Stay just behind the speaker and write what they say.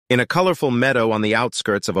In a colorful meadow on the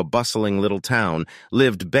outskirts of a bustling little town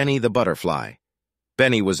lived Benny the butterfly.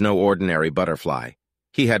 Benny was no ordinary butterfly.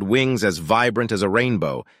 He had wings as vibrant as a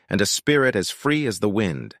rainbow and a spirit as free as the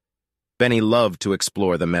wind. Benny loved to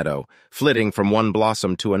explore the meadow, flitting from one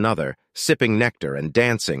blossom to another, sipping nectar and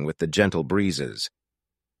dancing with the gentle breezes.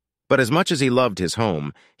 But as much as he loved his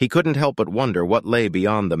home, he couldn't help but wonder what lay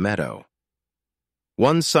beyond the meadow.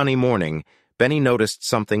 One sunny morning, Benny noticed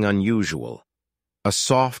something unusual. A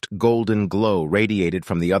soft, golden glow radiated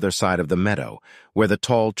from the other side of the meadow, where the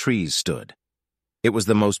tall trees stood. It was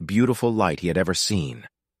the most beautiful light he had ever seen.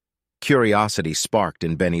 Curiosity sparked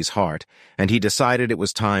in Benny's heart, and he decided it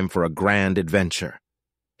was time for a grand adventure.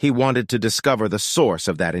 He wanted to discover the source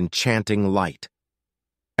of that enchanting light.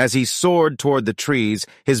 As he soared toward the trees,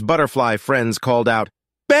 his butterfly friends called out,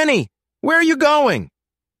 "Benny, where are you going?"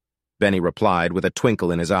 Benny replied with a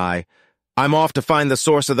twinkle in his eye, "I'm off to find the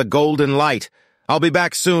source of the golden light. I'll be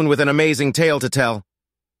back soon with an amazing tale to tell."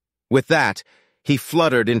 With that, he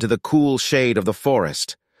fluttered into the cool shade of the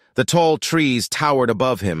forest. The tall trees towered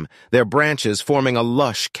above him, their branches forming a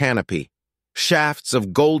lush canopy. Shafts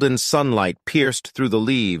of golden sunlight pierced through the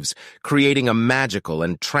leaves, creating a magical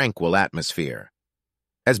and tranquil atmosphere.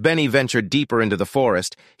 As Benny ventured deeper into the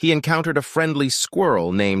forest, he encountered a friendly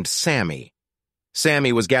squirrel named Sammy.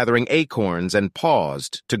 Sammy was gathering acorns and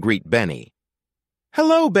paused to greet Benny.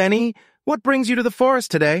 "Hello, Benny. What brings you to the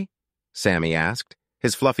forest today?" Sammy asked,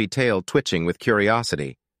 his fluffy tail twitching with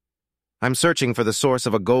curiosity. "I'm searching for the source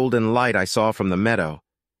of a golden light I saw from the meadow.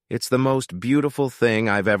 It's the most beautiful thing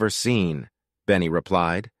I've ever seen," Benny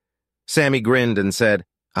replied. Sammy grinned and said,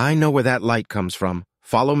 "I know where that light comes from.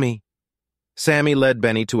 Follow me." Sammy led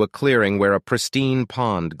Benny to a clearing where a pristine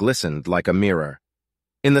pond glistened like a mirror.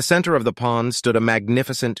 In the center of the pond stood a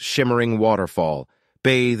magnificent, shimmering waterfall,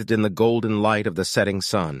 bathed in the golden light of the setting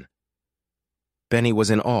sun. Benny was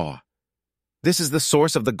in awe. "This is the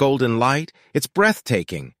source of the golden light? It's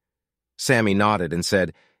breathtaking." Sammy nodded and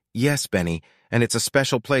said, "Yes, Benny, and it's a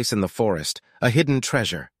special place in the forest, a hidden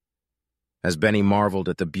treasure." As Benny marveled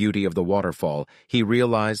at the beauty of the waterfall, he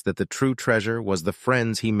realized that the true treasure was the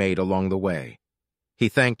friends he made along the way. He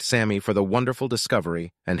thanked Sammy for the wonderful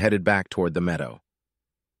discovery and headed back toward the meadow.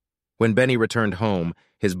 When Benny returned home,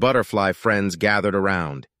 his butterfly friends gathered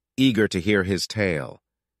around, eager to hear his tale.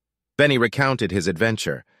 Benny recounted his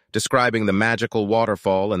adventure, describing the magical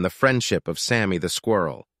waterfall and the friendship of Sammy the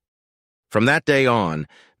squirrel. From that day on,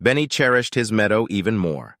 Benny cherished his meadow even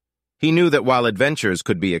more. He knew that while adventures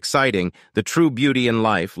could be exciting, the true beauty in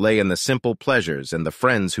life lay in the simple pleasures and the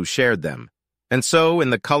friends who shared them. And so,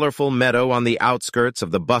 in the colorful meadow on the outskirts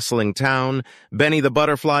of the bustling town, Benny the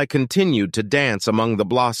butterfly continued to dance among the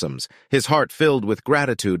blossoms, his heart filled with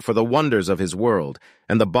gratitude for the wonders of his world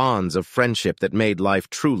and the bonds of friendship that made life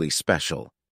truly special.